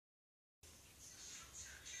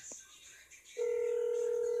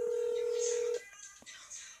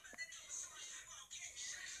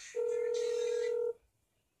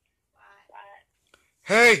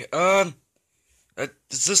Hey,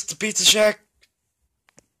 is this the Pizza Shack?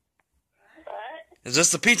 What? Is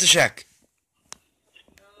this the Pizza Shack?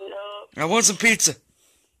 No. I want some pizza.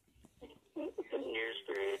 You're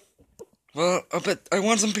screwed. Well, I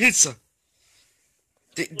want some pizza.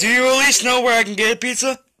 Do you at least know where I can get a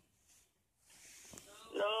pizza?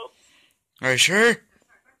 Nope. Are you sure? Go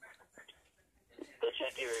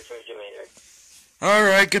check your refrigerator.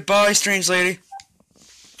 Alright, goodbye, strange lady.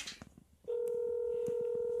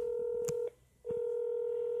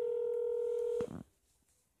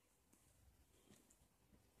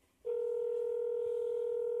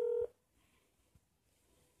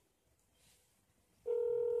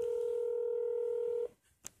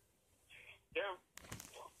 Yeah.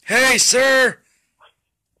 Hey, sir!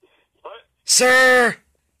 What? Sir!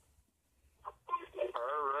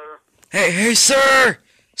 Hey, sir!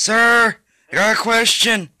 Sir! I got a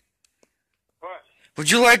question. What?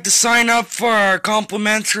 Would you like to sign up for our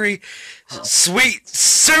complimentary sweet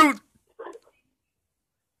suit?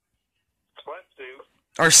 What suit?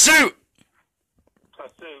 Our suit! A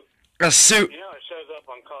suit. A suit. You know it shows up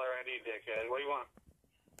on caller ID, dickhead. What do you want?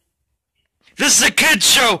 This is a kid's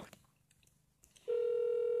show!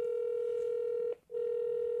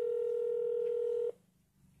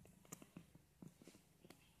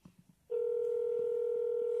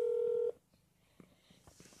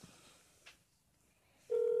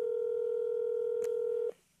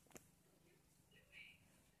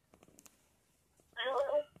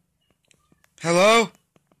 Hello? Hello?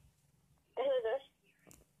 Who is this?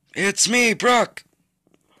 It's me, Brock.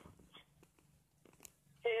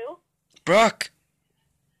 Who? Brock.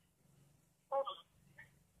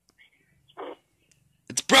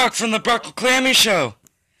 It's Brock from the Brock and Clammy show.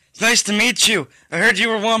 It's nice to meet you. I heard you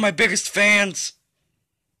were one of my biggest fans.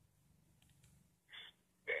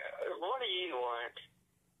 What do you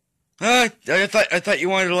want? I thought you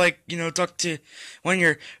wanted to talk to one of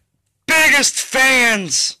your biggest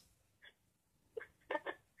fans.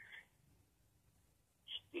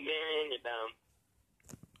 You getting into dumb.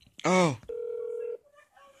 Oh.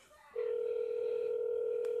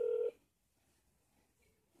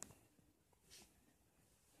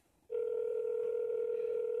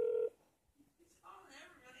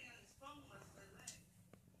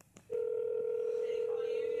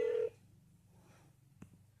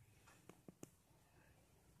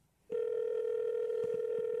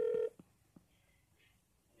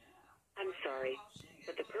 I'm sorry,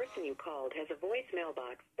 but the person you called has a voicemail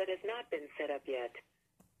box that has not been set up yet.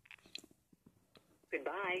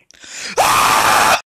 Goodbye. Ah!